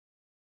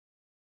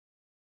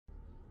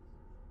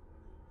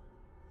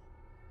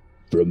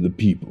from the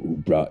people who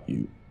brought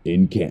you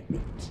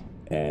encampment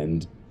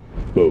and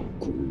boat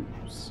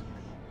crews.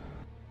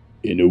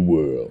 In a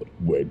world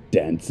where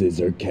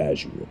dances are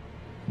casual,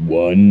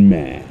 one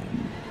man,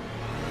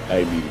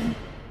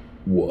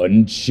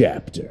 one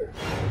chapter,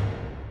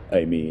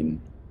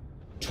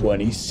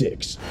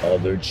 26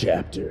 other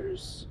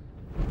chapters.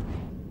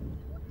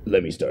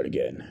 Let me start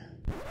again.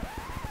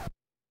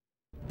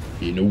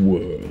 In a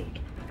world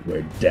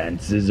where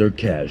dances are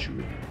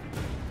casual,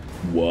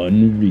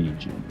 one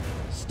region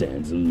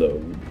stands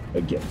alone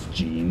against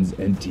jeans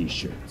and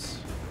t-shirts.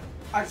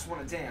 I just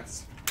want to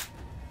dance.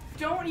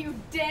 Don't you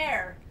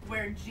dare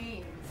wear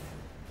jeans.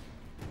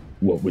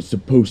 What was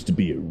supposed to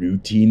be a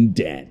routine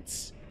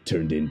dance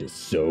turned into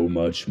so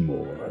much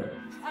more.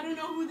 I don't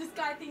know who this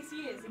guy thinks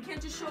he is. He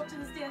can't just show up to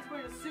this dance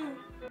wearing a suit.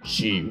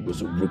 She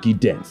was a rookie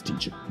dance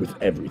teacher with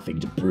everything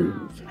to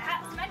prove.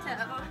 That's my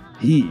toe.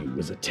 He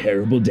was a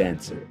terrible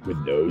dancer with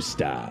no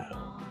style.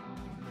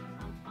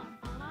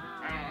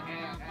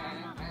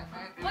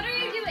 What are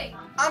you doing?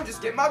 I'm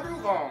just getting my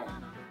groove on.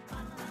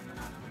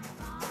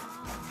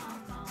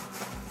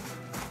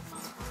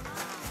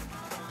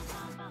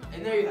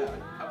 And there you have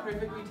it. A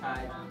perfectly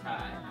tied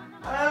tie.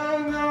 I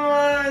don't know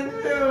what I'm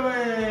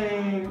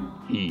doing.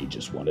 He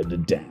just wanted to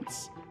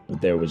dance,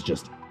 but there was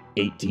just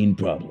 18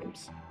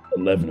 problems,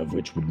 11 of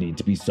which would need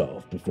to be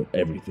solved before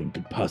everything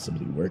could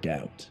possibly work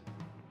out.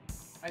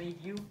 I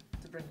need you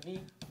to bring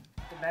me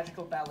the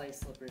magical ballet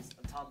slippers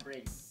of Tom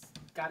Brady.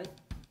 Got it?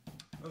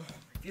 Ugh,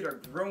 my feet are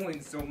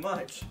growing so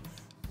much.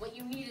 What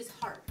you need is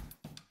heart.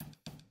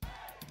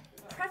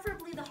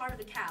 Preferably the heart of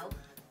a cow,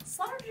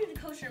 slaughtered in a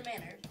kosher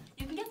manner.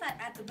 You can get that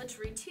at the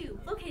butchery too,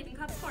 located in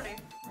Cobb's Corner.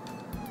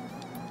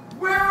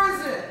 Where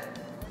is it?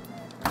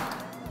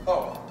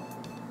 Oh.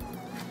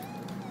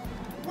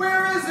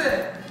 Where is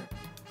it?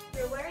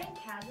 You're wearing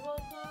casual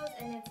clothes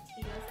and it's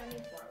Tito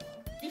semi-formal.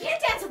 You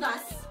can't dance with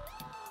us!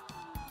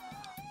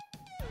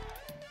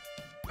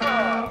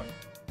 Ah.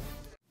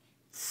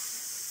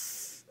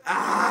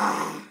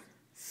 Ah.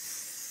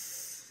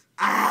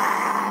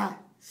 Ah.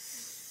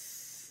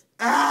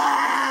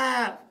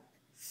 Ah.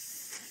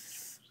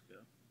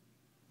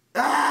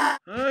 Ah.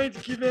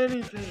 I'd give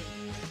anything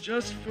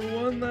just for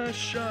one last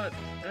shot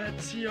at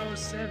T.O.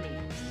 Semi.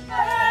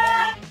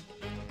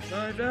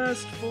 My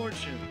vast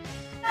fortune.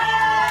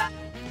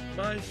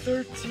 My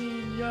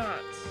 13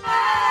 yachts.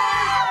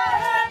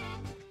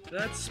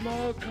 That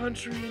small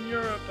country in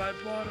Europe I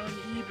bought on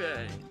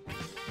eBay.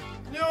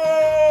 No!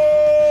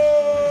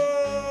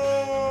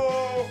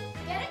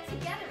 Get it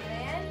together,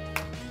 man.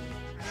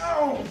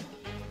 Ow!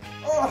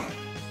 Oh!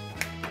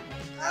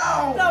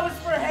 Ow! That was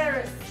for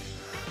Harris.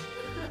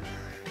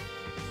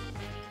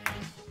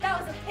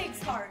 That was a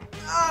pig's heart.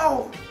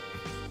 Ow!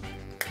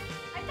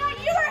 I thought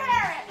you were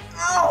Harris!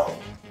 Ow!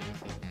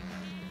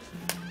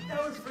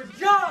 That was for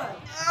John.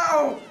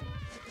 Ow!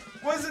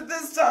 Was it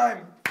this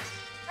time?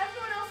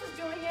 Everyone else is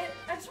doing it.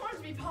 I just wanted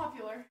to be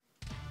popular.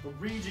 The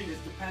region is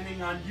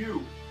depending on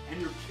you and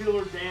your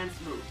killer dance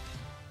moves.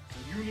 So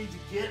you need to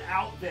get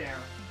out there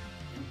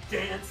and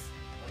dance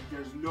like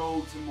there's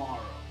no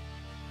tomorrow.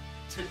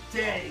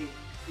 Today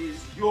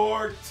is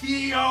your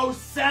T.O.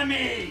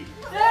 Semi!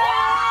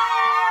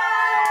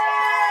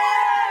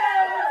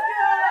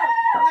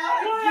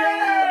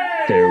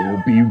 There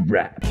will be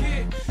rap.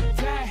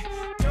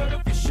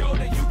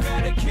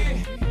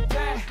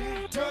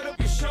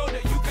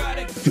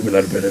 Do a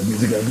lot of better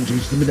music I can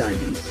change from the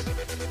 90s.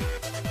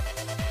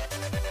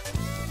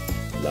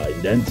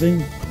 Line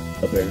dancing,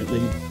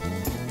 apparently.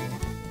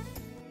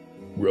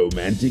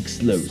 Romantic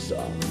slow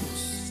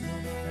songs.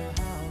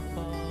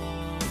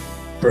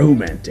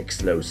 Romantic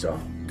slow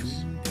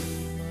songs.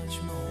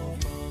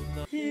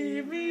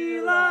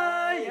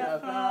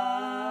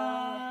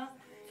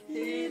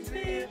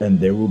 And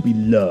there will be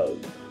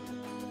love.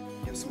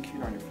 You have some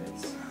cute on your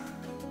face.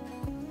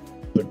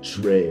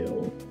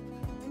 Betrayal.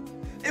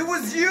 It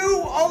was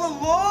you all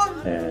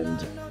along?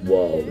 And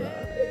wall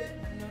ride.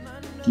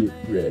 Get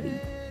ready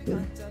for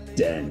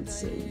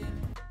dancing.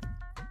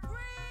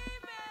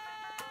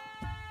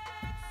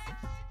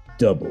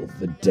 Double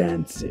the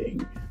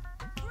dancing.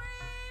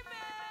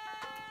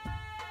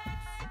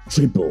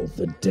 Triple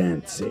the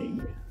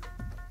dancing.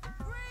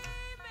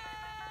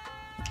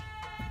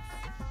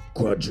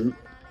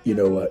 You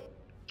know what?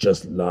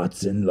 Just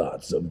lots and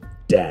lots of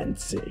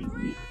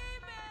dancing.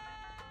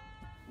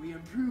 We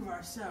improve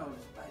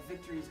ourselves by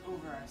victories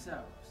over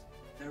ourselves.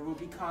 There will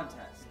be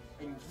contests,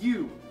 and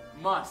you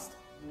must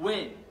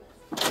win.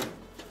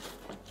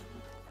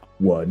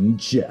 One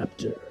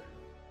chapter.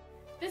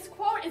 This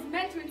quote is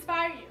meant to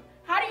inspire you.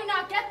 How do you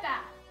not get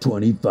that?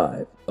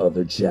 25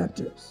 other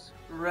chapters.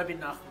 Rabbi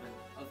Nachman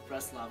of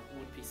Breslov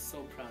would be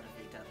so proud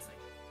of your dancing.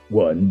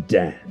 One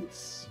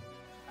dance.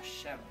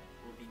 Hashem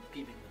will be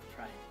beaming with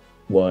pride.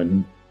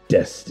 One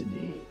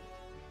destiny.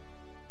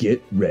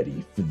 Get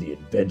ready for the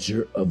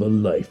adventure of a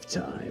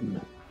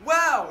lifetime.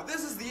 Wow,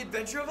 this is the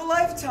adventure of a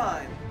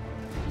lifetime.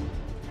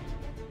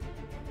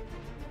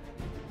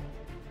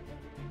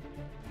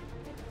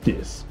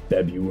 This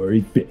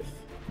February 5th,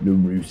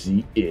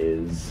 NERUSY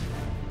is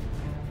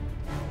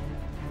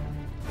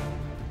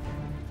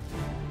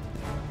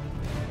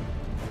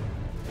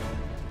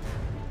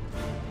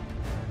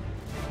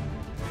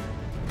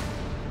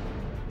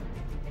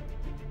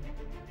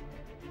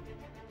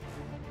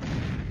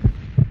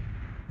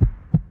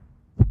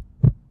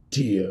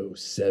Tio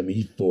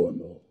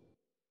semi-formal.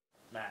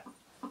 Matt,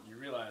 you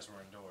realize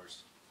we're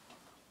indoors.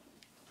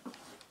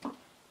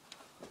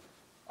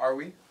 Are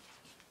we?